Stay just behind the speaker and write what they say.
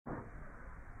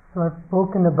So I've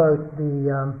spoken about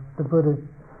the Buddha's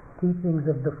teachings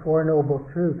of the Four Noble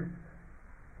Truths,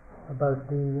 about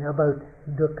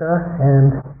dukkha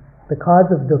and the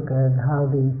cause of dukkha, and how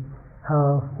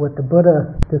what the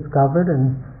Buddha discovered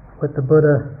and what the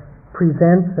Buddha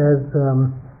presents as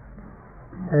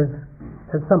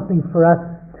something for us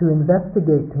to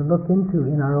investigate, to look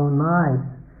into in our own lives,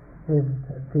 is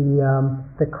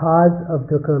the cause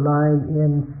of dukkha lying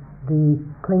in the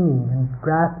clinging and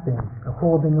grasping, the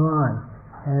holding on,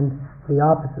 and the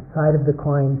opposite side of the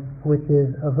coin, which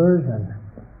is aversion,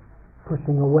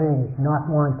 pushing away, not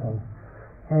wanting.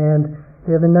 And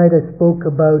the other night I spoke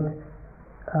about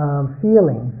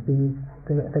feelings,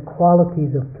 the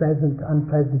qualities of pleasant,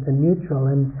 unpleasant, and neutral,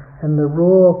 and the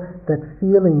role that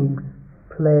feelings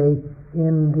play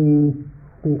in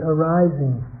the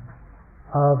arising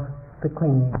of the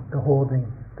clinging, the holding,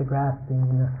 the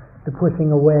grasping, the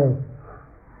pushing away.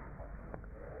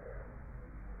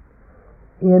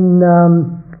 In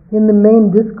the main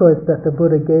discourse that the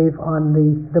Buddha gave on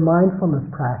the mindfulness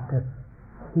practice,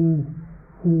 he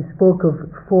spoke of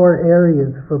 4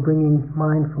 areas for bringing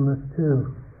mindfulness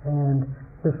to, and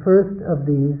the first of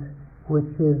these, which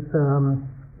is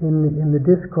in the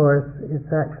discourse,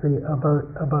 it's actually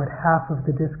about half of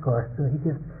the discourse. So he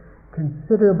gives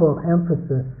considerable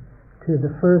emphasis to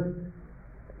the first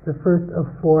of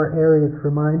 4 areas for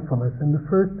mindfulness, and the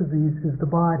first of these is the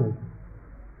body.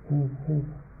 He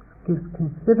gives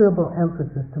considerable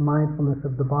emphasis to mindfulness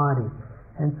of the body,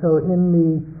 and so in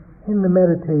the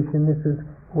meditation, this is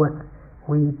what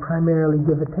we primarily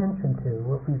give attention to,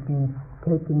 what we've been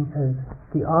taking as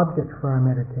the object for our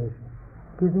meditation,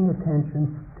 giving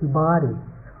attention to body.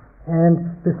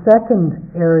 And the second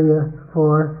area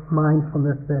for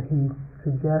mindfulness that he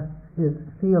suggests is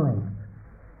feelings.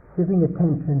 Giving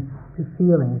attention to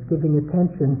feelings, giving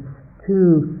attention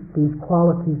to these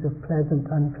qualities of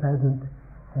pleasant, unpleasant,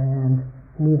 and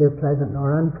neither pleasant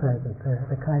nor unpleasant,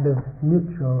 the kind of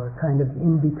neutral or kind of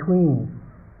in-between.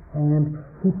 And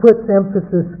he puts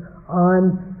emphasis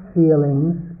on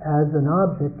feelings as an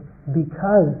object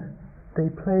because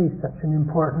they play such an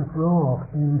important role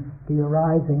in the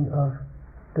arising of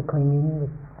the clinging,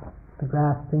 the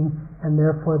grasping, and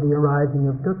therefore the arising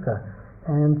of dukkha.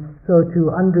 And so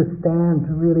to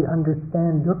really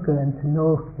understand dukkha and to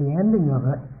know the ending of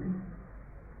it,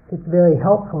 it's very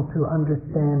helpful to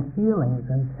understand feelings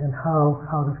and how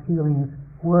the feelings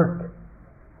work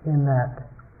in that.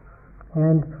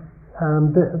 And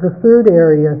the third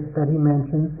area that he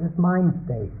mentions is mind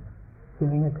states,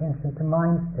 giving attention to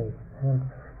mind states.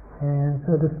 And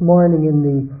so this morning in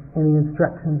the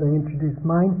instructions I introduced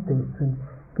mind states, and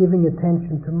giving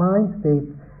attention to mind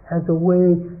states as a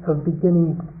way of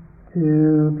beginning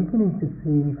to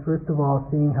see, first of all,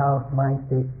 seeing how mind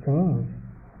states change.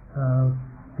 Have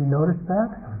you noticed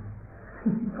that?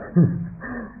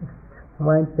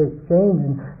 Mind states change,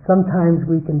 and sometimes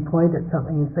we can point at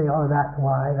something and say, oh, that's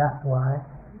why.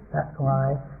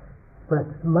 But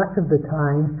much of the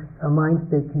time, a mind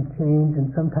state can change,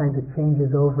 and sometimes it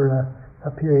changes over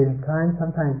a period of time.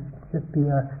 Sometimes it just be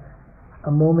a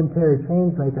momentary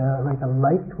change, like a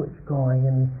light switch going,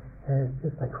 and it's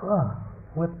just like, wow,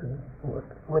 what's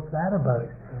that about?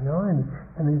 You know, and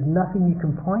there's nothing you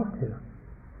can point to.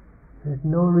 There's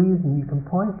no reason you can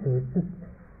point to. It's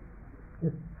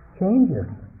just changes.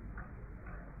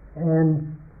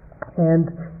 And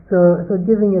so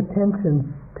giving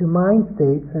attention to mind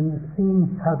states and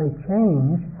seeing how they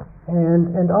change,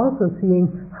 and also seeing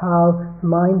how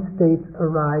mind states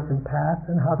arise and pass,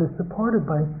 and how they're supported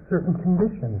by certain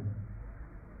conditions.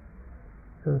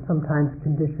 So sometimes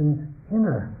conditions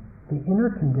the inner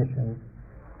conditions,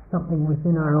 something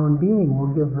within our own being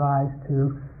will give rise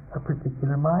to a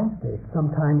particular mind state.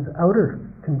 Sometimes outer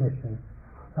conditions,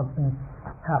 something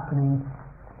happening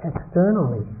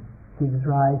externally, gives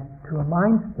rise to a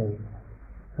mind state.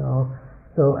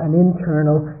 So an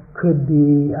internal could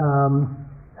be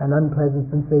an unpleasant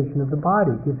sensation of the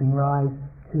body, giving rise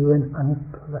to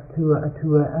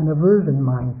an aversion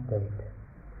mind state.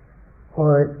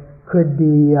 Or it could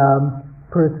be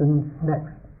person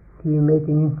next to you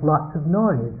making lots of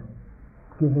noise,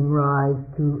 giving rise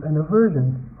to an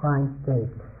aversion mind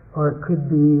state. Or it could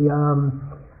be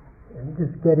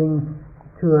just getting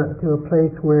to a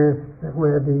place where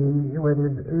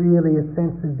there's really a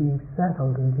sense of being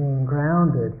settled and being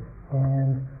grounded,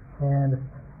 and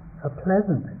a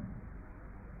pleasant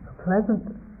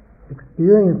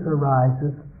experience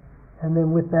arises, and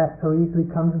then with that so easily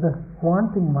comes the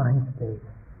wanting mind state,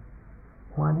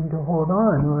 wanting to hold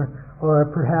on, or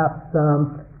perhaps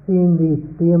seeing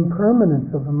the impermanence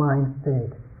of the mind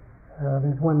state.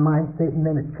 There's one mind state and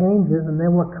then it changes, and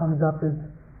then what comes up is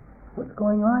what's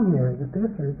going on here? Is it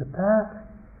this or is it that?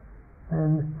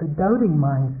 And the doubting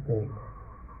mind state.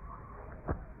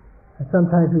 And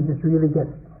sometimes we just really get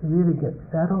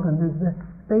settled, and there's the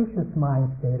spacious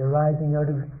mind state arising out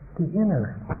of the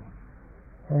inner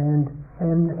and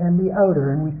the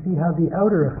outer, and we see how the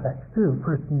outer affects too.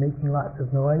 Person making lots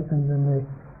of noise, and then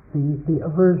the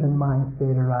aversion mind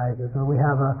state arises, or we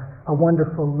have a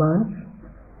wonderful lunch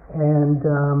and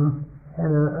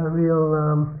a real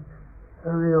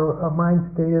mind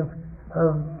state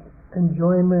of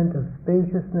enjoyment, of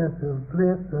spaciousness, of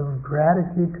bliss, of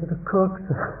gratitude to the cooks.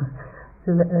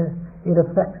 So that, it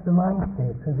affects the mind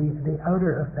state, so the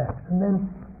outer effects, and then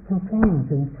it can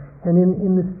change. And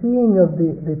in the seeing of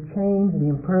the change, the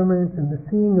impermanence, and the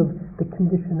seeing of the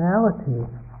conditionality,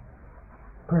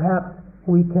 perhaps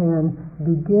we can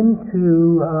begin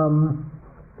to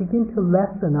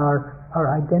lessen our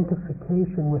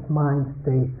identification with mind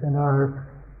states and our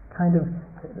kind of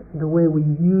the way we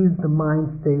use the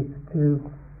mind states to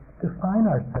define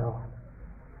ourselves.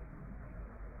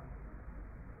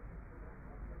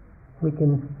 We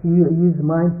can use the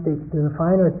mind states to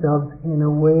define ourselves in a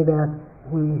way that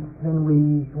we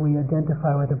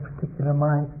identify with a particular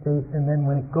mind state, and then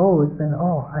when it goes, then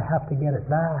I have to get it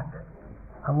back.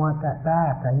 I want that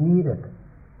back. I need it.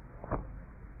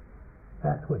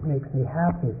 That's what makes me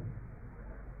happy.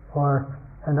 Or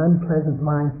an unpleasant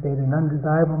mind state, an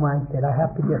undesirable mind state, I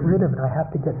have to get rid of it. I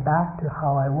have to get back to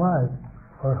how I was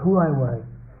or who I was.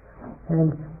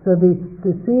 And so the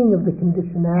seeing of the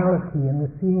conditionality and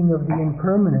the seeing of the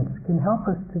impermanence can help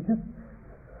us to just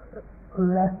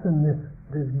lessen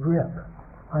this grip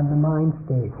on the mind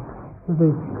state. So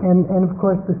and of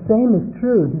course the same is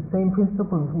true. The same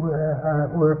principles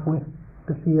work with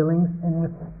the feelings and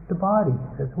with the body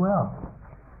as well.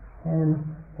 And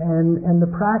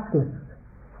the practice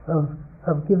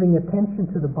of giving attention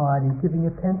to the body, giving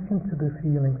attention to the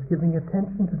feelings, giving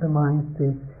attention to the mind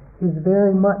state is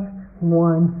very much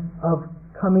one of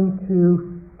coming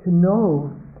to know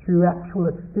through actual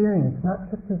experience, not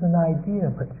just as an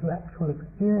idea, but through actual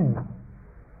experience,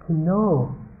 to know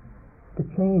the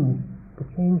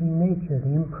changing nature,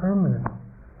 the impermanence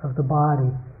of the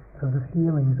body, of the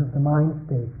feelings, of the mind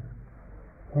states,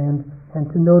 and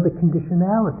to know the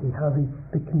conditionality, how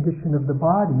the condition of the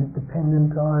body is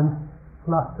dependent on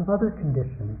lots of other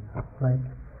conditions, like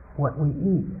what we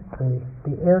eat,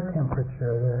 the air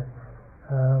temperature,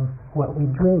 what we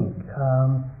drink,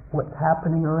 what's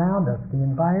happening around us, the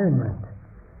environment,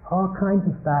 all kinds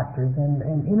of factors, and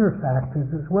inner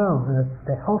factors as well,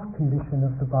 the health condition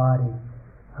of the body,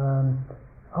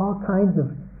 all kinds of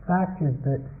factors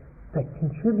that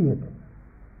contribute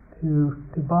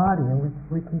to body, and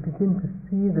we can begin to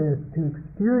see this, to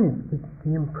experience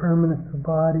the impermanence of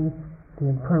body, the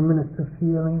impermanence of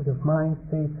feelings, of mind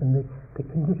states, and the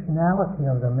conditionality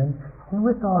of them, and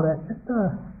with all that,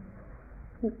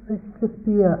 just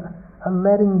be a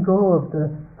letting go of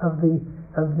the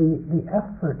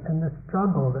effort and the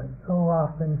struggle that so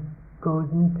often goes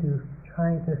into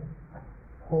trying to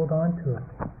hold on to it.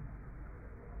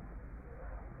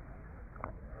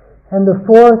 And the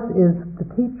fourth is the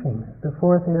teachings. The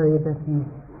fourth area that he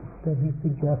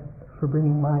suggests for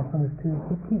bringing mindfulness to is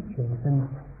the teachings, and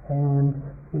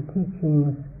the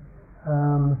teachings.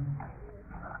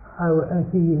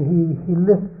 He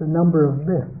lists a number of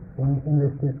lists in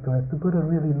this discourse. The Buddha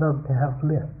really loved to have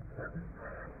lists,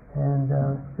 and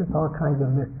just all kinds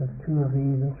of lists of 2 of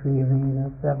these and 3 of these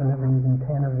and 7 of these and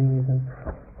 10 of these,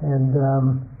 and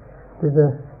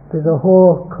there's a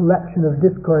whole collection of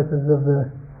discourses of the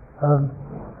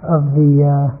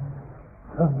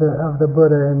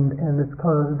Buddha, and it's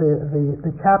called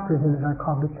the chapters in it are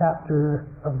called the chapter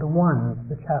of the ones,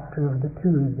 the chapter of the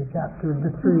twos, the chapter of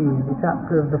the threes, the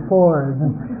chapter of the fours,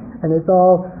 and it's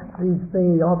all these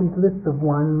things, all these lists of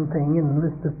one thing and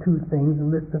lists of 2 things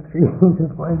and lists of 3 things. It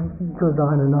goes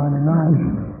on and on and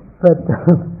on. But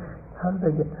how did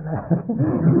I get to that?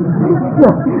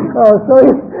 So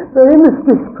in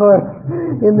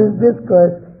this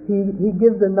discourse, he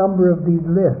gives a number of these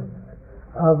lists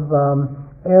of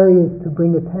areas to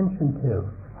bring attention to,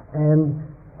 and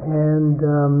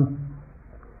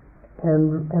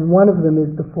one of them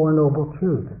is the Four Noble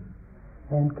Truths,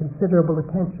 and considerable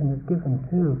attention is given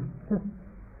to just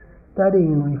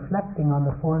studying and reflecting on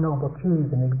the Four Noble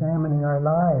Truths and examining our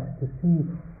lives to see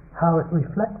how it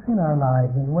reflects in our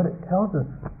lives and what it tells us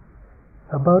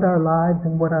about our lives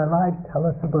and what our lives tell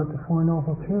us about the Four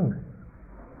Noble Truths.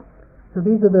 So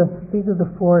these are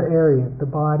the 4 areas: the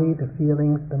body, the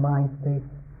feelings, the mind states,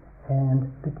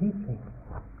 and the teachings.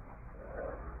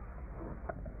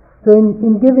 So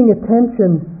in giving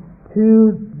attention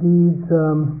to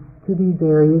to these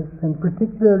areas, and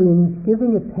particularly in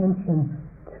giving attention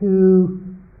to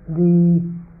the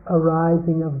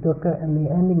arising of dukkha and the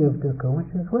ending of dukkha,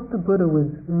 which is what the Buddha was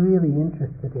really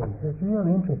interested in. His real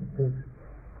interest is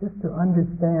just to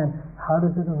understand how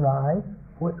does it arise,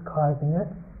 what's causing it,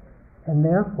 and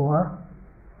therefore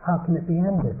how can it be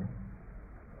ended.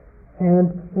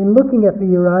 And in looking at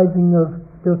the arising of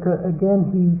dukkha,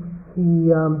 again he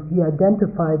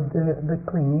identified the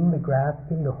clinging, the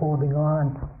grasping, the holding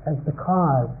on as the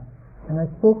cause. And I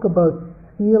spoke about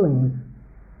feelings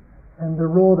and the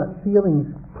role that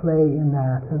feelings play in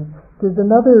that. And there's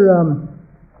another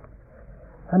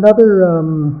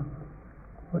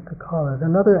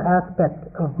aspect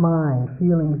of mind.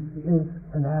 Feelings is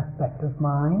an aspect of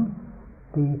mind.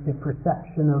 The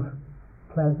perception of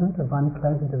pleasant, of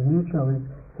unpleasant, of neutral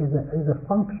is a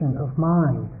function of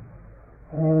mind.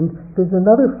 And there's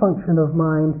another function of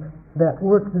mind that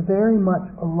works very much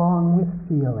along with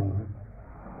feelings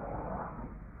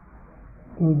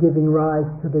in giving rise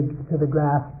to the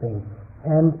grasping,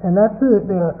 and that's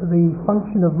the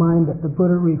function of mind that the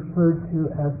Buddha referred to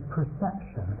as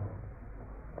perception.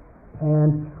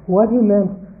 And what he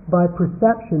meant by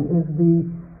perception is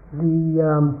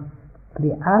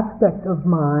the aspect of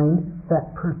mind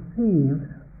that perceives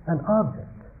an object.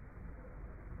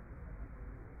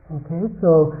 Okay,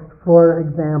 so for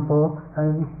example,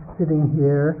 I'm sitting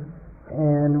here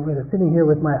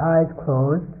with my eyes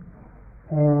closed,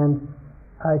 and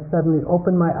I suddenly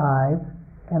open my eyes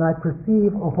and I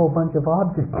perceive a whole bunch of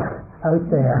objects out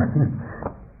there.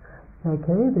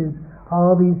 Okay, there's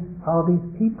all these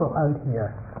people out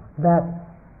here. That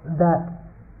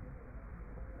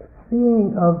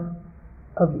seeing of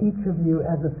each of you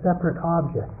as a separate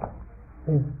object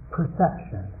is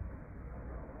perception.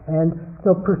 And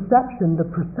so the perception,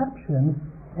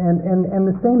 and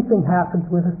the same thing happens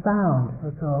with a sound.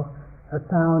 So a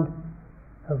sound,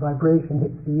 a vibration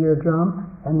hits the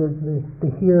eardrum, and there's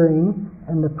the hearing,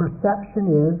 and the perception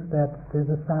is that there's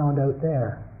a sound out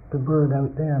there. The bird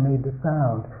out there made the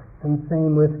sound. And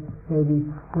same with maybe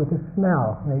with a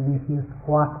smell. Maybe if you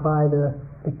walk by the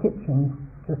kitchen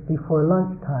just before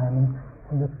lunchtime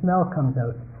and the smell comes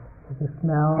out. There's a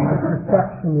smell, and the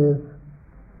perception is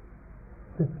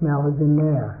the smell is in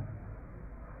there.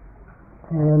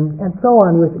 And so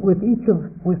on with each of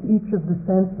the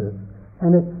senses.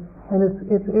 And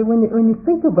when you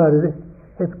think about it,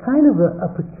 it's kind of a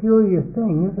peculiar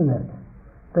thing, isn't it?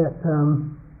 That,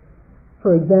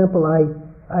 for example, I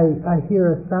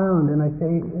hear a sound and I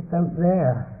say, it's out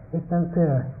there.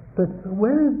 But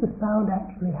where is the sound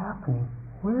actually happening?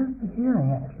 Where is the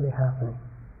hearing actually happening?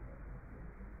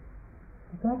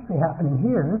 It's actually happening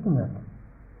here, isn't it?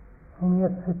 And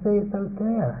yet I say it's out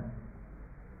there.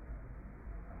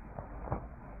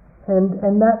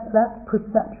 And that's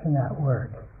perception at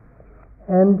work.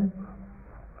 And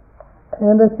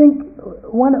I think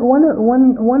one of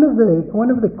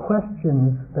the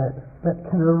questions that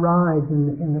can arise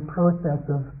in the process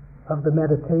of the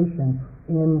meditation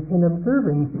in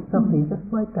observing something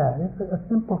just like that, it's a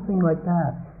simple thing like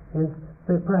that, is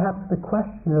that perhaps the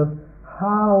question of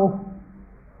how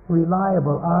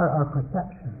reliable are our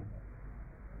perceptions.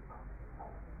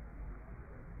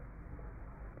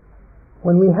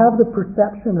 When we have the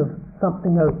perception of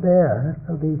something out there,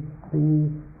 so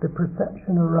the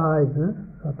perception arises,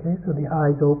 okay, so the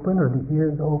eyes open or the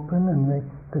ears open and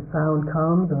the sound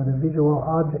comes or the visual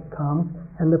object comes,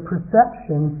 and the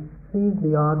perception sees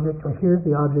the object or hears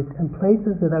the object and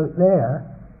places it out there.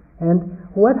 And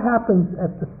what happens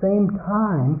at the same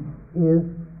time is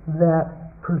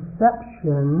that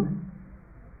perception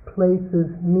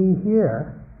places me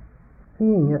here,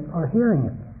 seeing it or hearing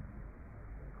it,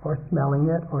 or smelling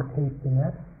it, or tasting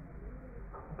it.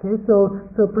 Okay, so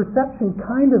perception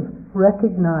kind of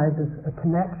recognizes a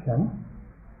connection,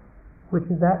 which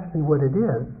is actually what it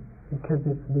is, because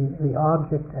it's the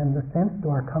object and the sense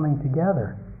door coming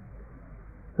together.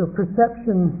 So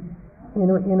perception,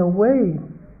 in a way,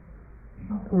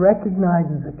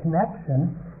 recognizes a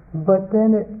connection, but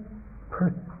then it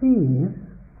perceives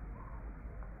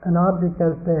an object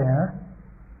out there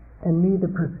and me, the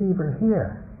perceiver,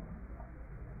 here.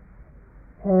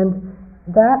 And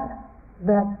that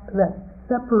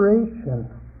separation,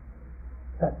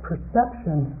 that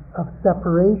perception of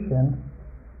separation,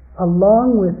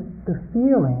 along with the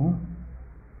feeling,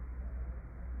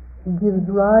 gives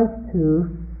rise to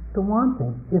the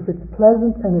wanting. If it's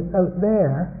pleasant and it's out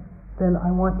there, then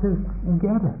I want to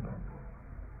get it.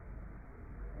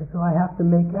 And so I have to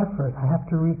make effort. I have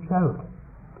to reach out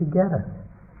to get it.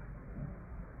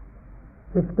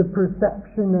 If the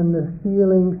perception and the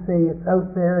feeling say it's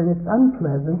out there and it's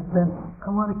unpleasant, then I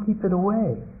want to keep it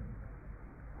away.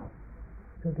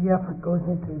 So the effort goes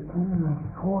into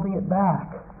holding it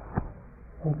back,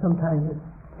 and sometimes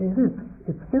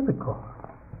it's physical.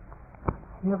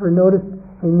 You ever notice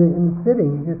in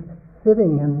sitting, you're just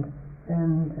sitting and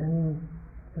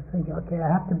just thinking, okay, I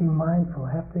have to be mindful.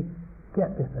 I have to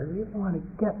get this. I really want to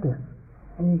get this,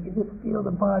 and you can just feel the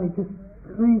body just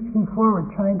reaching forward,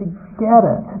 trying to get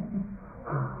it.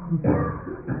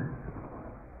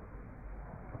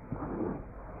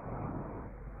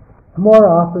 More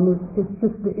often, it's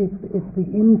just the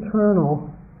internal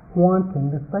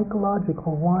wanting, the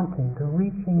psychological wanting, the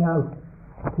reaching out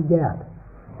to get.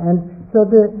 And so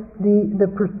the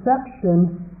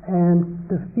perception and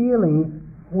the feelings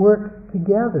work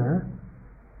together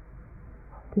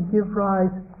to give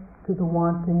rise to the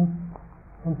wanting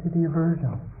and to the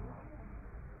aversion.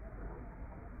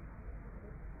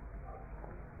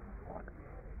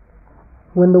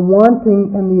 When the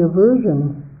wanting and the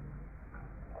aversion,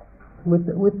 with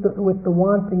the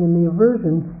wanting and the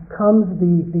aversion comes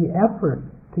the effort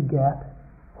to get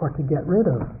or to get rid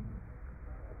of.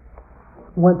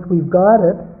 Once we've got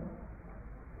it,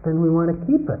 then we want to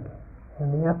keep it,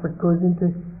 and the effort goes into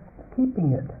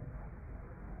keeping it,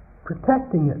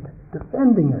 protecting it,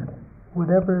 defending it,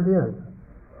 whatever it is.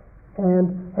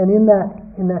 And in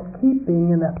that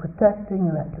keeping and that protecting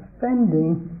and that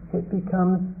defending, it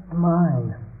becomes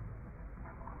mine.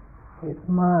 It's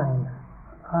mine.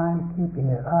 I'm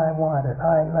keeping it. I want it.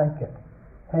 I like it.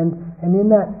 And in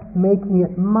that making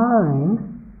it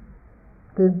mine,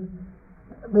 there's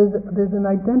an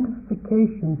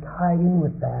identification tied in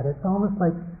with that. It's almost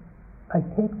like I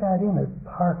take that in as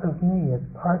part of me, as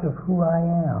part of who I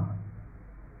am.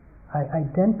 I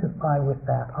identify with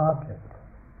that object.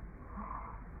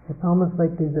 It's almost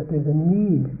like there's a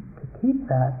need to keep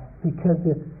that because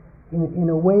in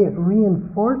a way it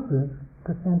reinforces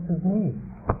the sense of me.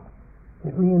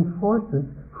 It reinforces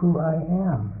who I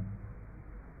am.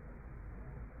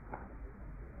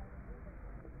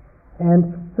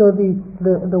 And so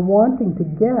the wanting to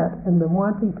get and the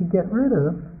wanting to get rid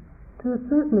of, to a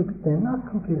certain extent, not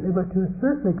completely, but to a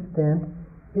certain extent,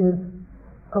 is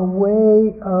a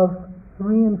way of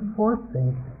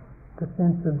reinforcing the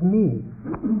sense of me.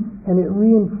 And it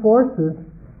reinforces,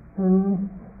 and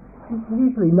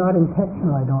usually not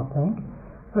intentional, I don't think,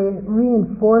 but it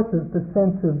reinforces the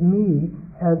sense of me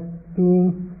as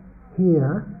being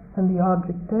here and the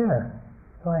object there.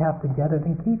 So I have to get it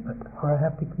and keep it, or I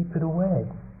have to keep it away.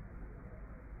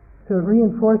 So it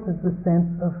reinforces the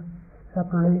sense of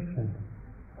separation,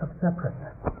 of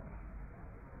separateness.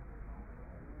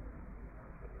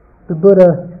 The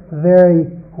Buddha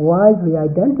very wisely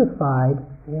identified,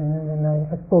 and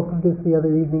I spoke of this the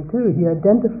other evening too, he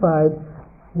identified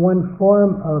one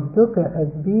form of dukkha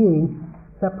as being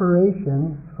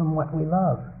separation from what we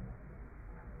love.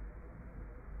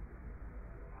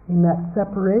 In that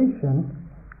separation,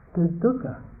 there's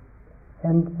dukkha.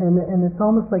 And it's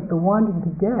almost like the wanting to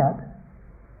get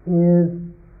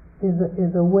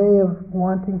is a way of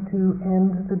wanting to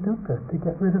end the dukkha, to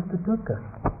get rid of the dukkha.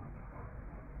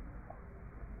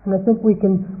 And I think we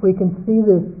can see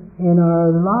this in our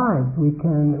lives. We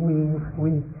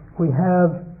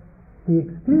have the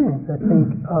experience, I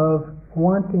think, of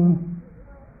wanting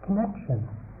connection,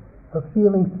 of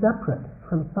feeling separate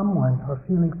from someone, or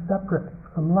feeling separate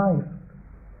from life,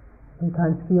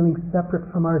 sometimes feeling separate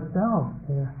from ourselves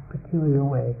in a peculiar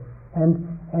way, and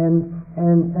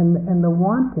the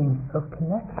wanting of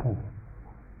connection.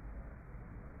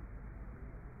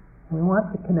 We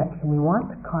want the connection, we want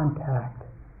the contact,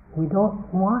 we don't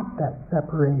want that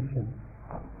separation.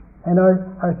 And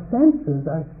our senses,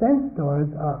 our sense doors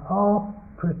are all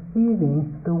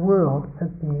perceiving the world as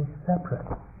being separate.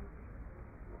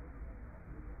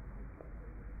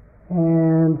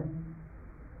 And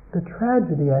the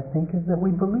tragedy, I think, is that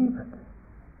we believe it.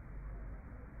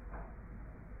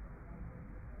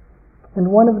 And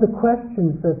one of the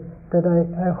questions that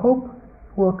I hope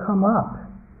will come up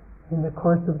in the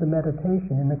course of the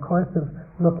meditation, in the course of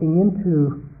looking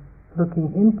into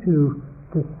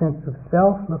this sense of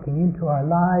self, looking into our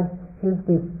lives, is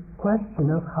this question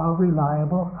of how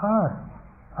reliable are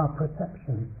our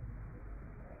perceptions.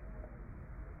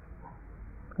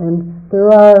 And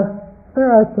there are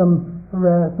some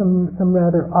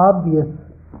rather obvious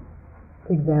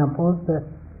examples that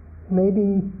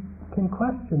maybe can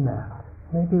question that.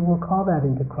 Maybe we'll call that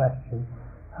into question.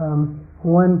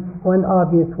 One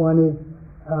obvious one is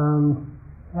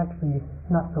actually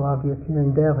not so obvious here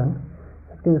in Devon.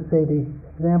 I was going to say the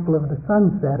example of the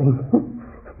sun setting.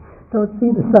 Don't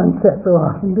see the sunset so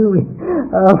often, do we?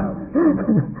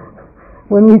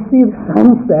 When we see the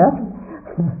sunset,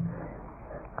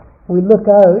 we look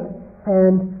out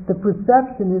And the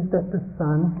perception is that the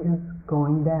sun is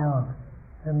going down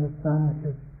and the sun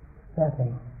is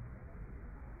setting.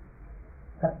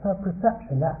 That's our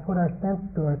perception. That's what our sense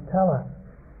doors tell us.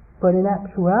 But in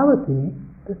actuality,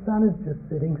 the sun is just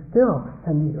sitting still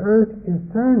and the earth is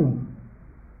turning.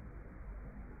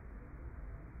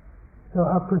 So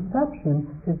our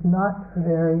perception is not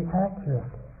very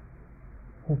accurate.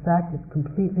 In fact, it's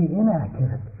completely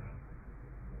inaccurate.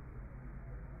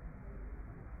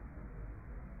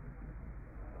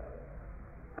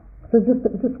 So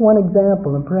just one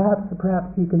example, and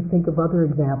perhaps you can think of other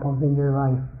examples in your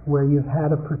life where you've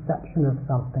had a perception of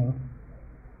something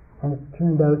and it's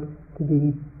turned out to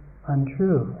be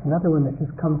untrue. Another one that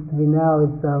just comes to me now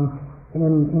is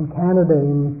in Canada,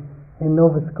 in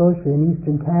Nova Scotia, in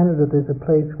eastern Canada, there's a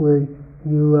place where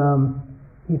you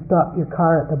stop your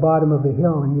car at the bottom of a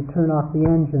hill and you turn off the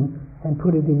engine and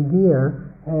put it in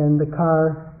gear, and the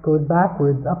car goes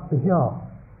backwards up the hill.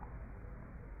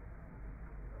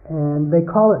 And they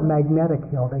call it magnetic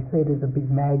hill. They say there's a big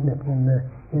magnet in the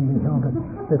hill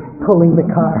that's pulling the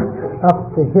car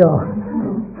up the hill.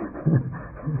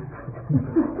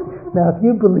 Now, if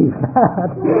you believe that,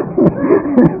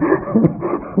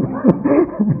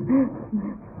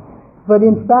 but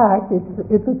in fact,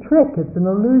 it's a trick. It's an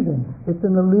illusion. It's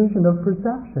an illusion of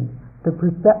perception. The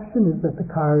perception is that the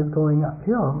car is going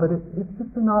uphill, but it's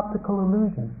just an optical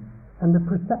illusion, and the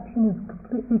perception is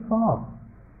completely false.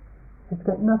 It's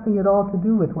got nothing at all to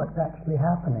do with what's actually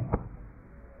happening.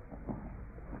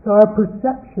 So our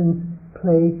perceptions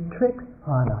play tricks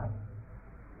on us.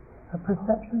 Our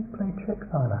perceptions play tricks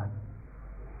on us.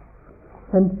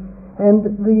 And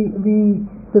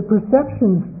the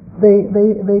perceptions,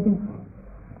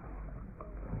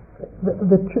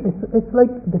 it's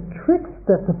like the tricks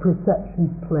that the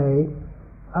perceptions play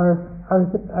are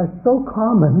so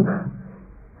common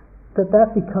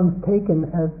that becomes taken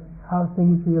as how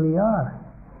things really are.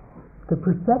 The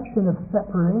perception of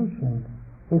separation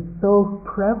is so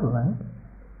prevalent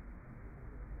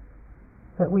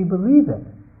that we believe it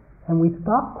and we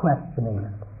stop questioning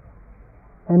it.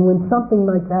 And when something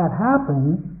like that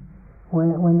happens,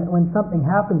 when something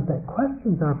happens that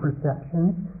questions our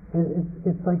perceptions,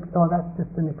 it's like, oh, that's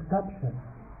just an exception.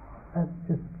 That's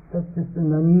just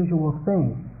an unusual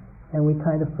thing, and we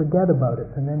kind of forget about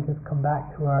it and then just come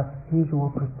back to our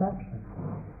usual perception.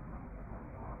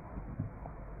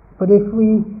 But if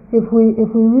we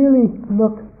really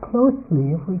look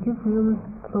closely, if we give really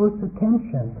close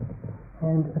attention,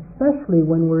 and especially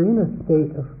when we're in a state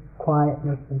of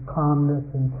quietness and calmness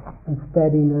and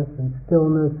steadiness and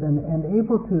stillness, and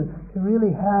able to really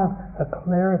have a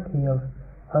clarity of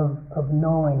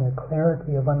knowing, a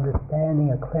clarity of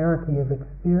understanding, a clarity of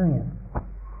experience,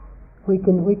 we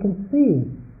can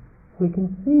see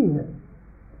that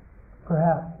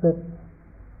perhaps that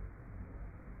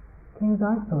things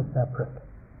aren't so separate.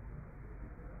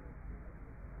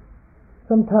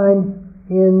 Sometimes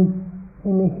in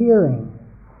a hearing,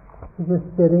 you're just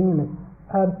sitting and it's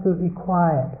absolutely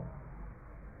quiet,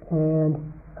 and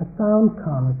a sound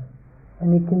comes,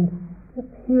 and you can just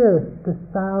hear the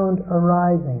sound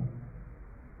arising.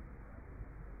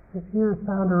 Just hear a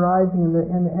sound arising,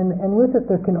 and with it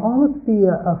there can almost be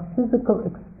a physical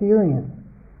experience.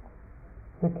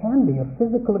 There can be a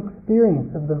physical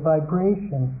experience of the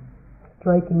vibration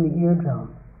striking the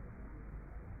eardrum,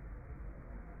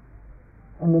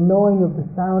 and the knowing of the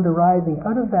sound arising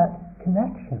out of that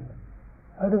connection,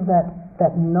 out of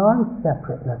that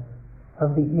non-separateness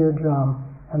of the eardrum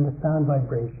and the sound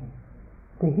vibration.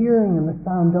 The hearing and the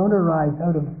sound don't arise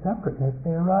out of separateness,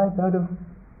 they arise out of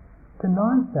the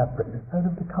non-separateness, out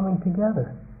of the coming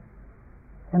together.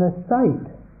 And a sight,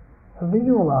 a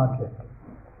visual object,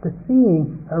 the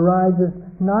seeing arises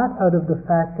not out of the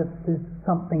fact that there's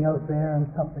something out there and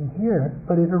something here,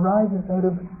 but it arises out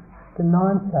of the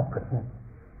non-separateness,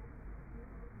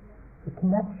 the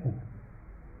connection.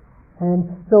 And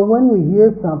so when we hear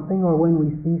something, or when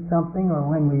we see something, or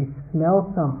when we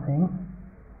smell something,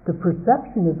 the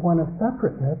perception is one of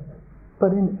separateness,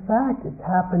 but in fact it's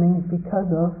happening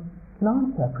because of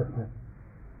non-separateness.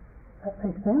 That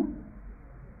makes sense?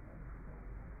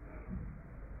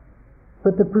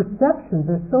 But the perceptions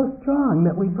are so strong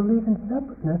that we believe in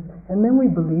separateness, and then we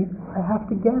believe, I have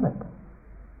to get it,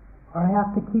 or I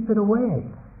have to keep it away.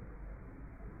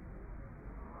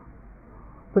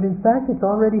 But in fact, it's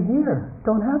already here.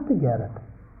 Don't have to get it.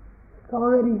 It's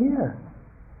already here.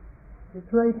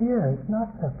 It's right here. It's not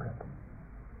separate.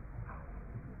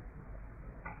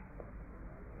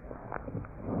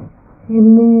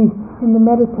 In the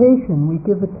meditation, we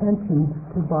give attention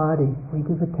to body. We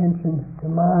give attention to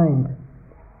mind.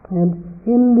 And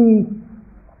in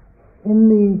in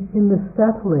the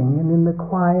settling and in the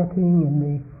quieting and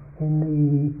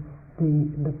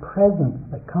the presence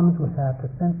that comes with that, the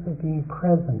sense of being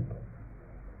present,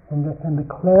 and the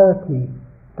clarity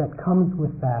that comes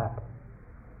with that.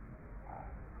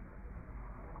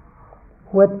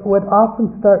 What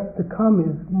often starts to come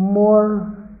is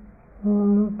more,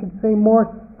 you could say, more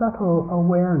subtle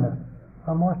awareness,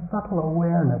 a more subtle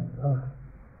awareness of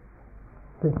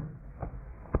this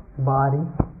body,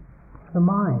 the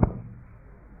mind.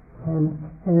 And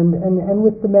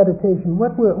with the meditation,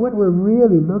 what we're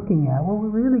really looking at, what we're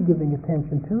really giving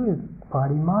attention to is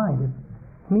body, mind.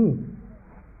 It's me.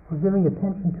 We're giving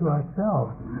attention to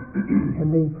ourselves,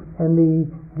 and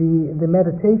the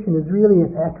meditation is really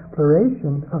an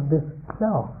exploration of this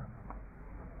self.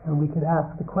 And we could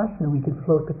ask the question, we could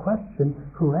float the question: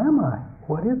 who am I?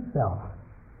 What is self?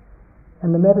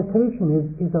 And the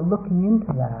meditation is a looking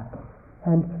into that.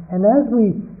 And as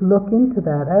we look into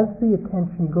that, as the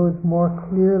attention goes more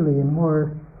clearly and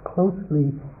more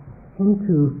closely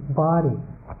into body,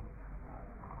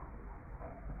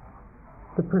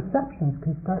 the perceptions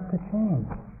can start to change.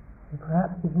 And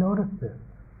perhaps you've noticed this.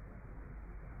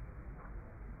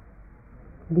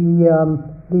 There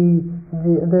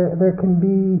can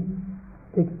be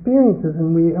experiences,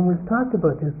 and we've talked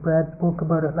about this. Brad spoke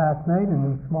about it last night, and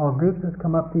in small groups has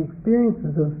come up, the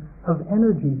experiences of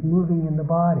energies moving in the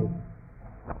body.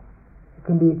 It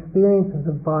can be experiences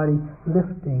of body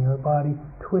lifting, or body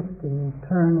twisting and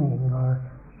turning, or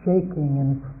shaking,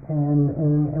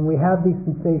 and we have these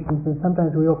sensations, and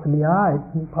sometimes we open the eyes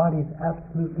and the body is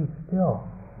absolutely still.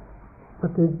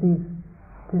 But there's these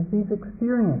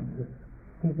experiences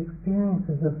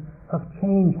of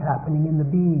change happening in the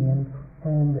being,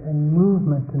 and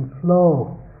movement and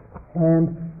flow.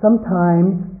 And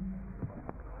sometimes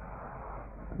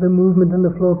the movement and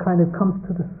the flow kind of comes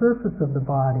to the surface of the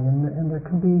body, and there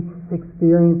can be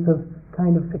experience of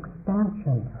kind of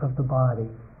expansion of the body,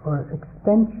 or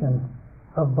extension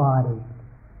of body.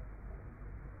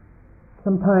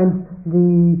 Sometimes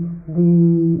the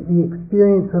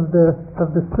experience of the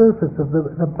surface, of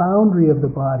the boundary of the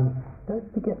body, starts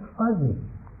to get fuzzy,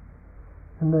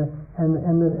 and the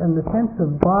sense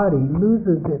of body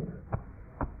loses the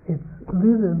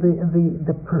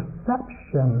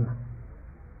perception.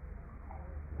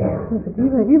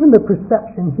 Even the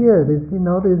perception here.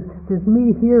 There's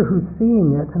me here who's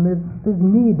seeing it, and there's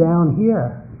me down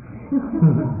here.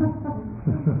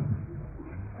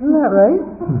 Isn't that right?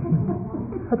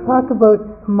 I talk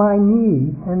about my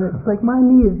knee, and it's like my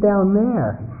knee is down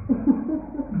there.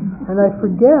 And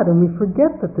we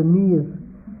forget that the knee is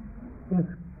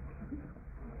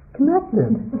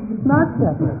connected. It's not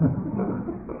separate.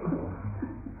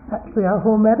 Actually, our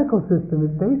whole medical system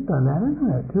is based on that, isn't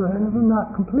it?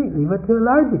 Not completely, but to a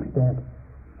large extent.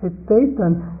 It's based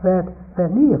on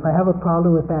that knee. If I have a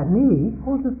problem with that knee,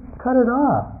 we'll just cut it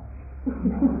off.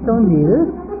 Don't need it.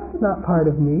 It's not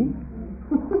part of me.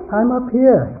 I'm up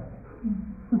here.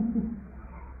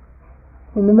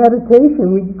 In the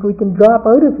meditation, we can drop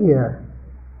out of here,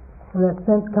 and that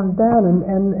sense comes down, and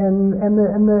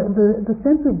the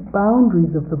sense of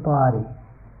boundaries of the body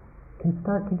can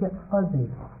start to get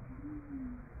fuzzy.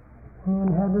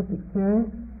 Anyone had this experience?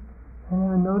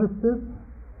 Anyone noticed this?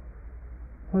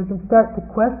 We can start to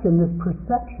question this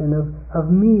perception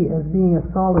of me as being a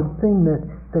solid thing that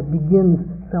begins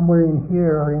somewhere in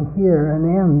here or in here and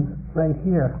ends right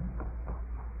here.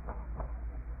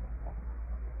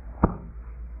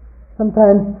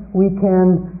 Sometimes we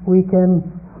can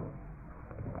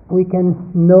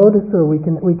notice, or we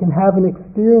can have an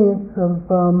experience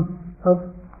of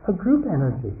a group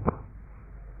energy.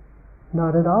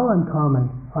 Not at all uncommon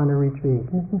on a retreat.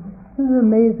 This is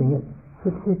amazing.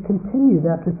 It continues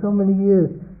after so many years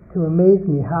to amaze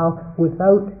me how,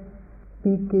 without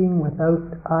speaking, without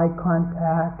eye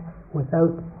contact,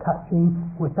 without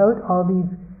touching, without all these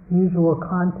usual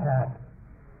contacts,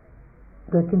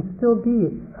 there can still be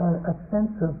a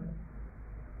sense of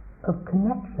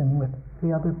connection with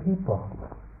the other people.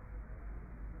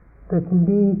 There can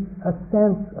be a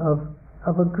sense of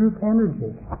a group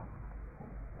energy.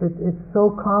 It's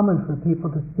so common for people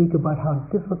to speak about how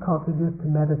difficult it is to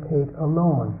meditate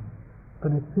alone,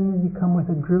 but as soon as you come with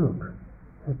a group,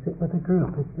 or sit with a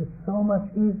group, it's so much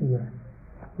easier.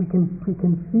 We can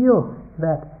feel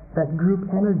that group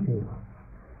energy,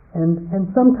 and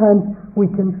sometimes we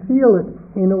can feel it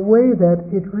in a way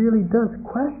that it really does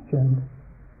question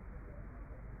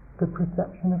the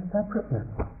perception of separateness.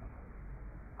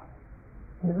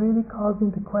 It really calls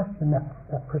into question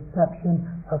that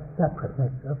perception of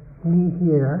separateness, of me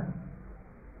here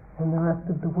and the rest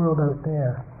of the world out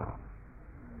there.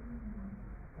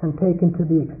 And taken to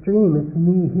the extreme, it's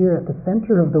me here at the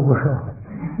center of the world,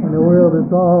 and the world is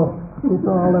all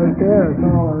out there, it's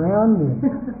all around me.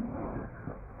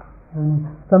 And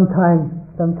sometimes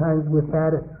with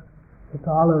that, it's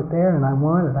all out there, and I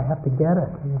want it, I have to get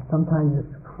it. And sometimes it's,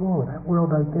 oh, that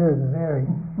world out there is a very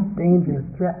dangerous,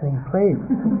 threatening place.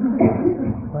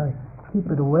 Well, I keep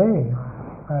it away.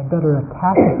 I better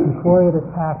attack it before it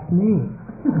attacks me.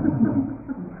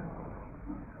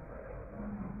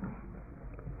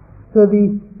 So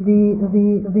the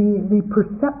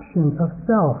perception of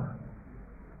self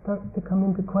starts to come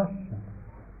into question.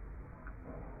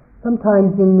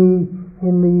 Sometimes in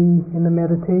the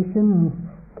meditation,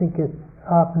 I think it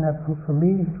often happens for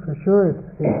me, for sure.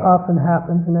 It often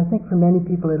happens, and I think for many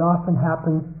people, it often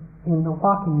happens in the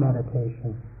walking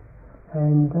meditation,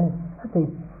 and I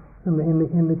think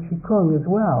in the Qigong as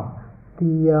well.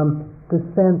 The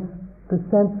sense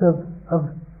of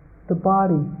the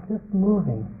body just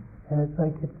moving. And it's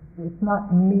like it's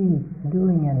not me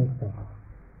doing anything.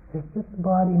 It's just the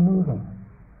body moving.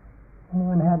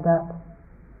 Anyone had that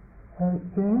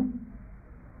experience?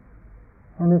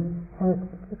 And it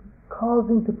just calls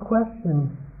into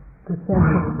question the sense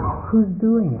of who's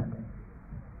doing it.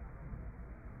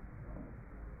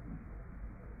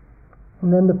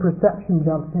 And then the perception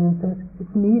jumps in and says,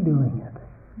 it's me doing it.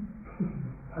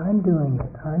 I'm doing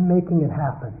it. I'm making it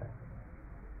happen.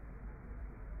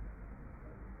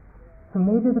 So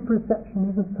maybe the perception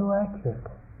isn't so accurate.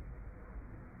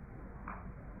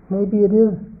 Maybe it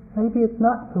is. Maybe it's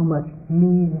not so much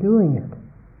me doing it.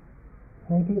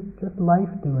 Maybe it's just life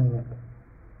doing it.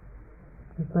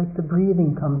 Just like the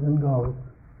breathing comes and goes.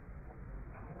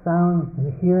 The sound,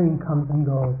 the hearing comes and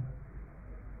goes.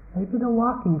 Maybe the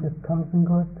walking just comes and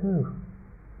goes too.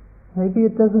 Maybe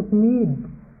it doesn't need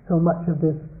so much of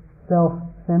this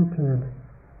self-centered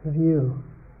view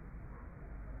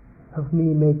of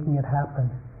me making it happen,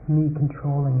 me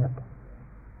controlling it.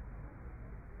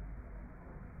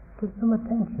 Give some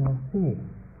attention and see.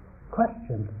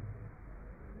 Question.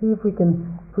 See if we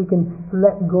can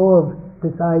let go of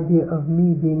this idea of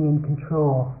me being in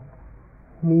control,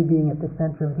 me being at the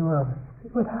center of the world. See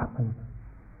what happens.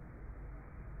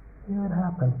 See what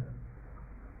happens.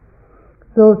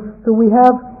 So we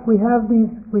have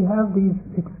these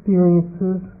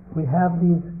experiences, we have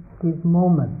these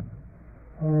moments.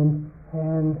 And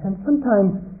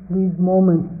sometimes these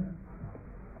moments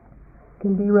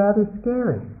can be rather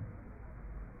scary.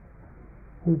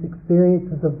 These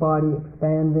experiences of body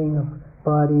expanding, of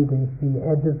body, the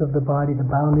edges of the body, the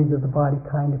boundaries of the body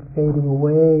kind of fading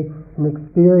away, an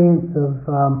experience of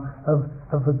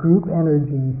a group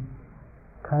energy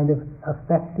kind of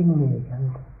affecting me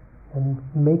and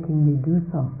making me do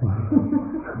something.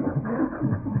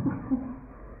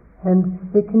 And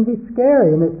it can be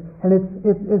scary, and it's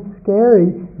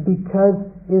scary because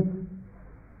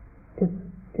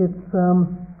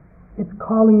it's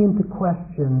calling into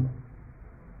question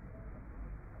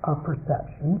our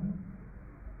perceptions,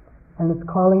 and it's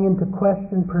calling into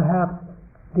question perhaps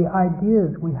the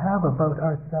ideas we have about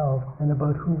ourselves and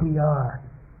about who we are,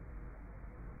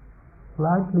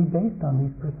 largely based on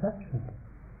these perceptions.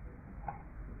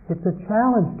 It's a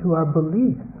challenge to our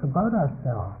beliefs about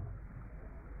ourselves.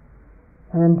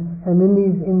 And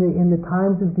in the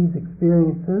times of these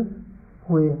experiences,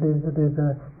 where there's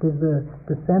the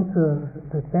sense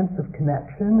of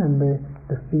connection and the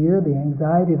fear, the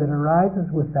anxiety that arises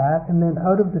with that, and then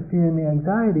out of the fear and the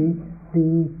anxiety,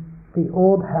 the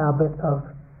old habit of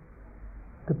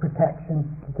the protection,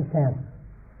 the defense,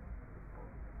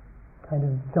 kind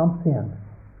of jumps in,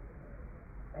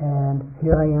 and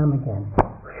here I am again.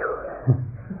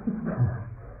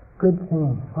 Good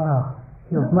thing. Wow.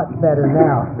 Feels much better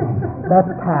now. That's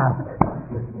past.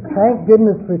 Thank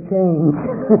goodness for change.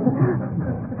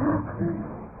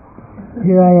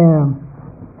 Here I am,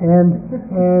 and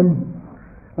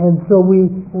so we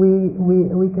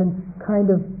can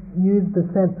kind of use the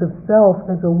sense of self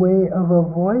as a way of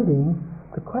avoiding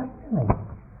the questioning.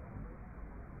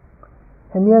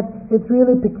 And yet, it's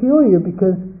really peculiar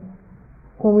because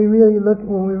when we really look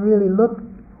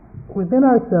within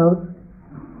ourselves,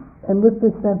 and with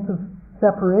this sense of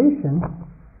separation,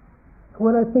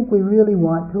 what I think we really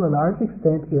want to a large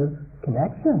extent is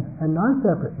connection and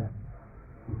non-separateness.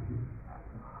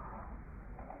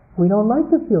 We don't like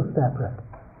to feel separate.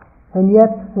 And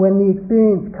yet, when the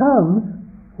experience comes,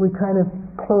 we kind of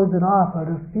close it off out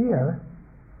of fear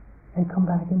and come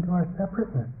back into our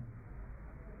separateness.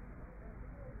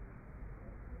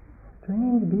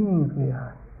 Strange beings we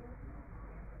are.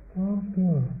 Strange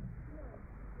beings.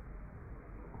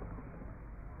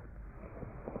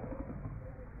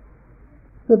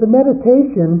 So the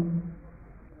meditation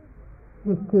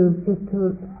is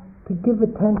to give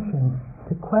attention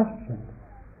to questions.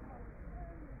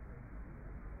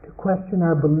 To question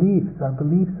our beliefs about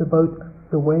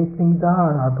the way things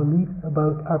are, our beliefs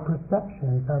about our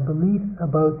perceptions, our beliefs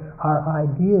about our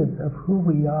ideas of who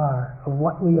we are, of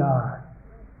what we are.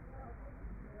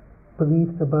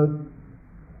 Beliefs about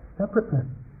separateness.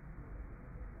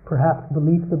 Perhaps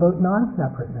beliefs about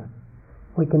non-separateness.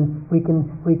 We can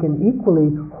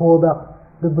equally hold up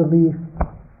the belief,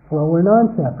 well, we're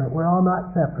non-separate, we're all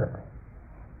not separate.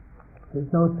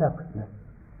 There's no separateness.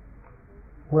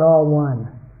 We're all one.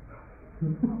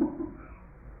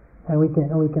 And we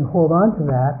can hold on to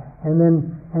that, and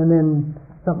then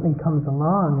something comes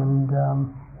along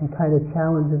and kind of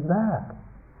challenges that.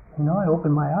 I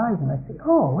open my eyes and I say,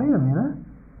 oh, wait a minute.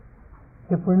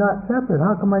 If we're not separate,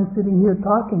 how come I'm sitting here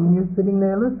talking and you're sitting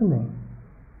there listening?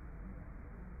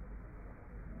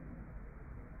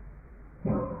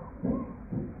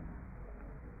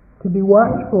 To be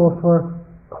watchful for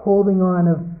holding on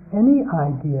of any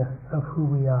idea of who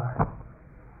we are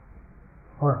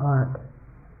or aren't.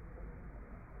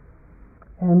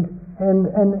 And in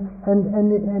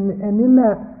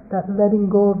that letting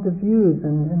go of the views,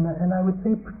 and I would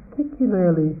say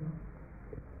particularly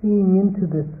seeing into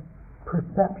this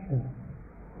perception,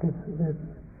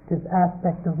 this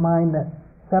aspect of mind that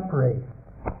separates,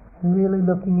 and really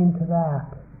looking into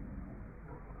that.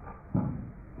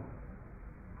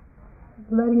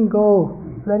 Letting go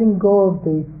of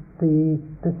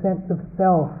the sense of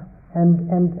self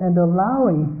and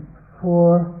allowing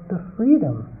for the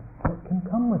freedom that can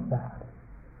come with that.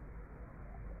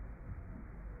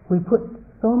 We put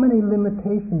so many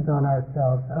limitations on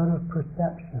ourselves out of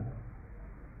perception.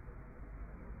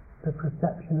 The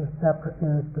perception of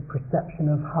separateness, the perception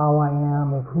of how I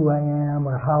am, of who I am,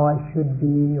 or how I should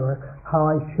be, or how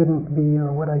I shouldn't be,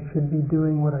 or what I should be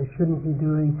doing, what I shouldn't be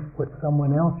doing, what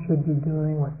someone else should be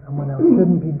doing, what someone else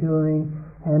shouldn't be doing,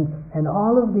 and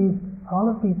all of these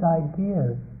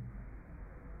ideas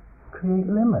create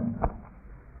limits.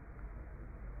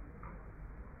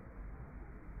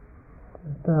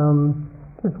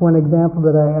 Just one example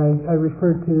that I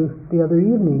referred to the other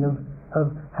evening of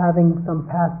having some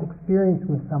past experience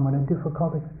with someone, a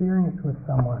difficult experience with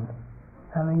someone,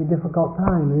 having a difficult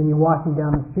time, and then you're walking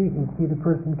down the street and you see the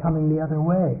person coming the other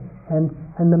way, and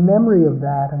the memory of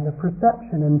that, and the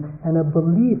perception, and a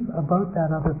belief about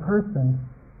that other person,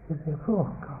 you say, oh,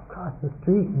 go across the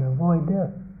street and avoid this.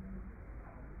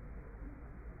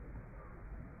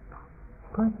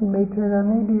 The person may turn out,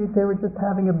 maybe they were just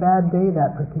having a bad day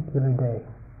that particular day.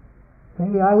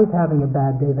 Maybe I was having a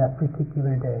bad day that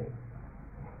particular day.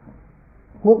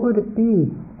 What would it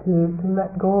be to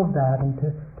let go of that and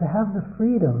to have the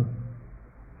freedom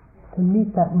to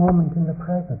meet that moment in the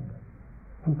present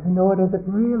and to know it as it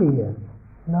really is,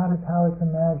 not as how it's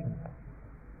imagined?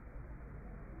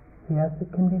 Yes,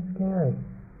 it can be scary.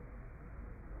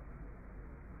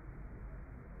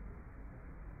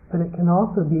 But it can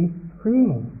also be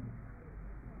freeing.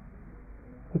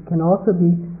 It can also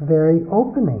be very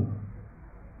opening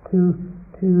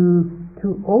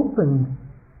to open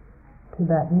to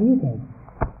that meeting,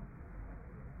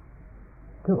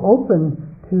 to open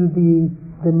to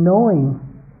the knowing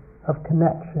of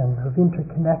connection, of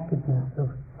interconnectedness,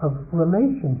 of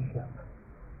relationship.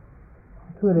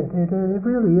 That's what it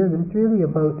really is. It's really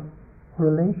about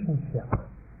relationship.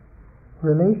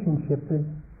 Relationship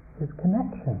is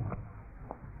connection.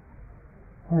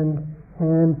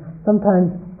 And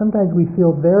sometimes we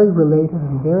feel very related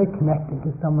and very connected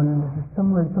to someone, and this is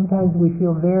similar. Sometimes we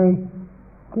feel very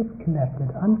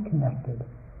disconnected, unconnected,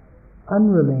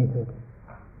 unrelated.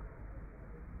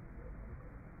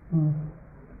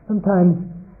 Sometimes,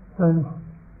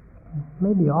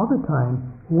 maybe all the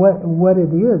time, what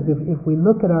it is, if we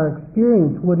look at our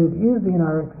experience, what it is in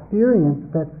our experience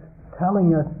that's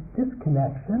telling us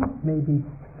disconnection, maybe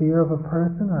fear of a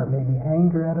person, or maybe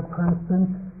anger at a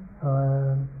person,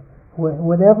 or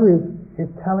whatever is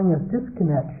telling us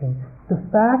disconnection, the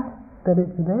fact that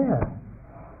it's there,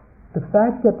 the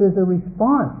fact that there's a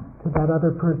response to that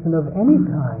other person of any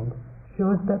kind,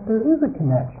 shows that there is a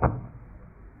connection.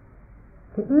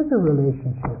 There is a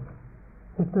relationship.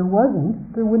 If there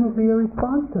wasn't, there wouldn't be a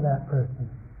response to that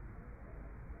person.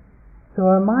 So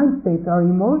our mind states, our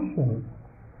emotions,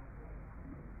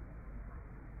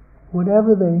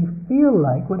 whatever they feel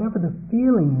like, whatever the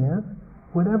feeling is,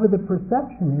 whatever the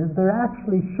perception is, they're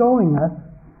actually showing us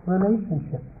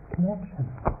relationship, connection.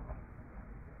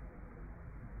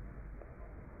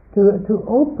 To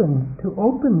open to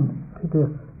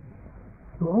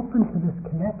this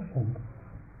connection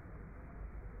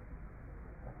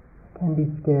can be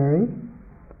scary,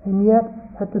 And yet,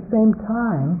 at the same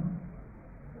time,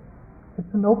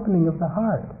 it's an opening of the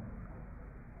heart.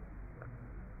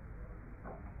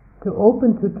 To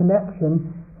open to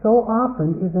connection so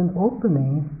often is an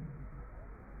opening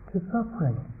to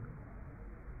suffering.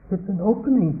 It's an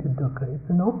opening to dukkha. It's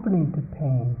an opening to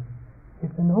pain.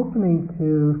 It's an opening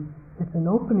to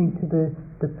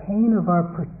the pain of our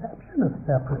perception of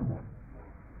separateness.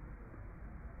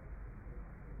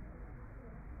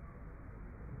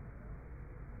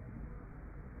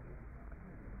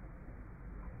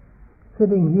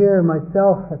 Sitting here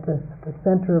myself at the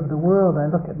center of the world, I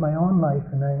look at my own life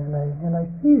and I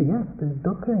see, yes, there's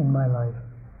dukkha in my life.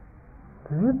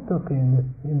 There is dukkha in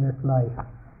this life,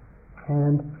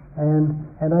 and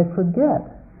I forget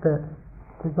that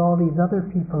there's all these other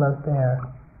people out there,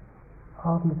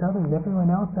 everyone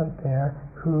else out there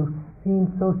who seem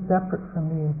so separate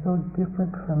from me and so different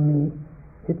from me.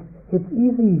 It's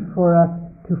easy for us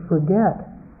to forget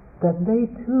that they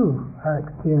too are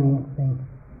experiencing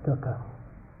dukkha.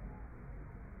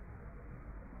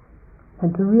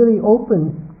 And to really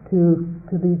open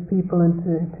to these people and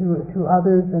to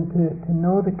others and to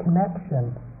know the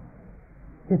connection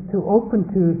is to open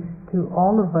to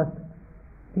all of us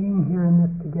being here in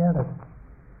this together.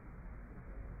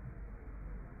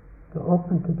 To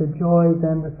open to the joys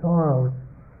and the sorrows.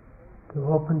 To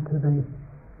open to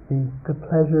the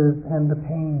pleasures and the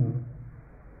pains.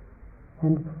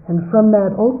 And from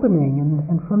that opening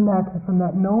and from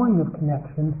that knowing of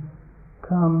connection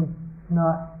comes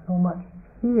not so much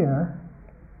fear,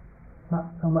 not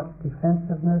so much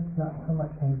defensiveness, not so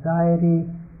much anxiety,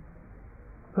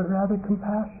 but rather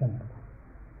compassion.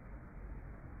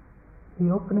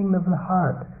 The opening of the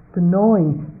heart, the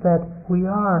knowing that we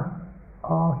are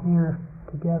all here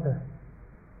together.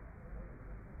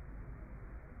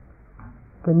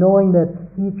 The knowing that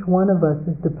each one of us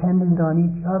is dependent on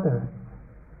each other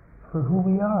for who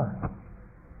we are.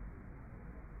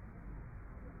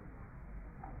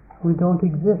 We don't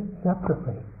exist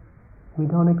separately. We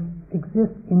don't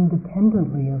exist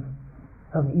independently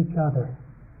of each other.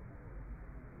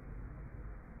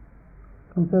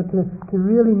 And so to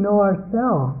really know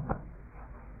ourselves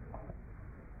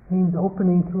means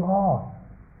opening to all.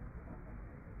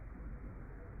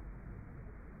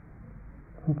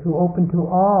 And to open to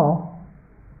all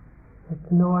is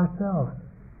to know ourselves.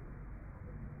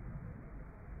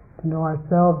 To know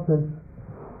ourselves as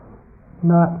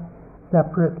not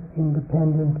separate,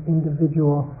 independent,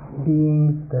 individual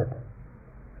beings that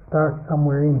start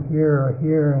somewhere in here or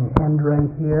here and end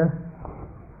right here,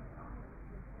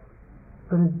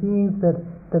 but as beings that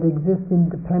exist in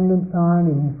dependence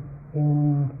on,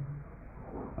 in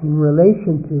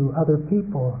relation to other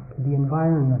people, to the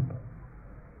environment,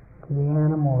 to the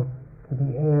animals, to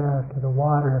the air, to the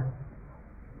water,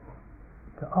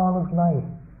 to all of life.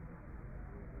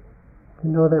 To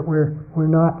know that we're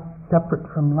not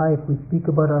separate from life. We speak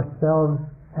about ourselves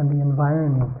and the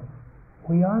environment.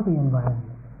 We are the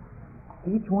environment.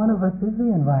 Each one of us is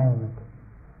the environment.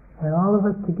 And all of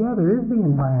us together is the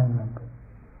environment.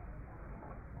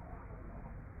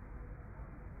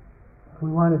 If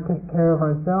we want to take care of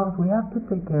ourselves, we have to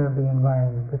take care of the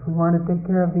environment. If we want to take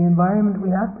care of the environment, we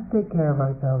have to take care of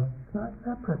ourselves. It's not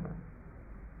separate.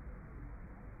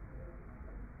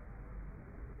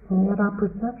 And yet our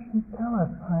perceptions tell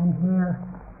us, I'm here,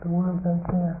 the world's out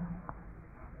there.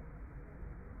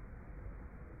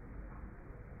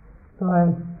 So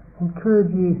I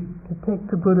encourage you to take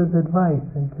the Buddha's advice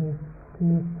and to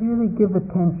really give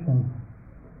attention,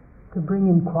 to bring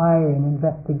inquiry and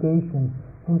investigation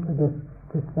into this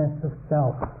sense of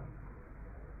self,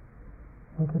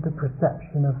 into the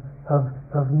perception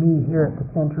of me here at the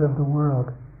center of the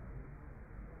world,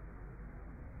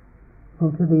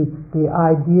 into the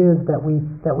ideas that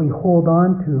we hold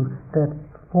on to that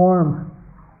form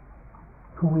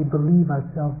who we believe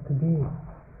ourselves to be.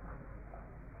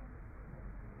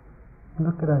 I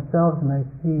look at ourselves and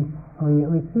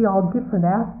we see all different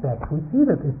aspects. We see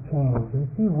that there's change. We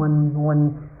see one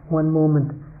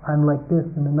moment I'm like this,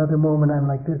 and another moment I'm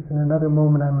like this, and another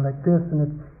moment I'm like this, and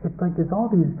it's like there's all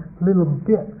these little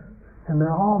bits, and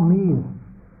they're all me.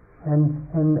 And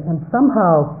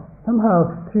somehow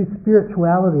through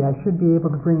spirituality I should be able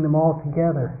to bring them all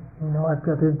together. You know,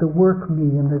 there's the work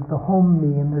me, and there's the home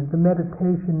me, and there's the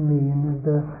meditation me, and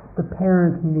there's the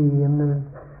parent me, and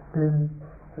there's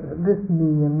this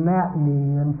me and that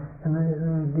me, and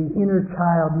the inner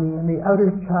child me, and the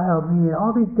outer child me, and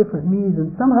all these different me's,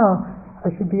 and somehow I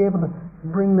should be able to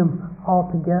bring them all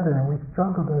together, and we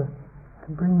struggle to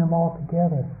bring them all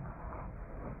together.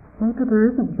 Maybe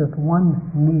there isn't just one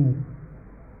me.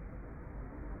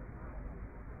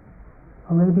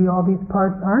 Or maybe all these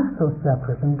parts aren't so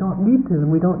separate and don't need to, and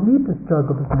we don't need to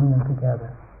struggle to bring them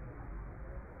together.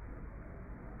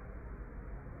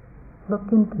 Look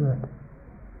into it.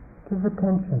 Give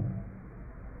attention.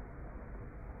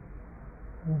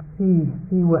 And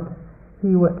see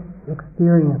what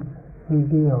experience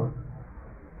reveals.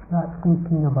 Not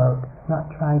thinking about, not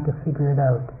trying to figure it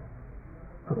out,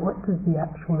 but what does the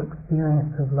actual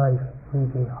experience of life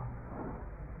reveal?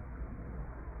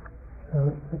 So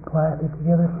let's sit quietly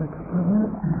together for a couple of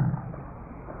minutes.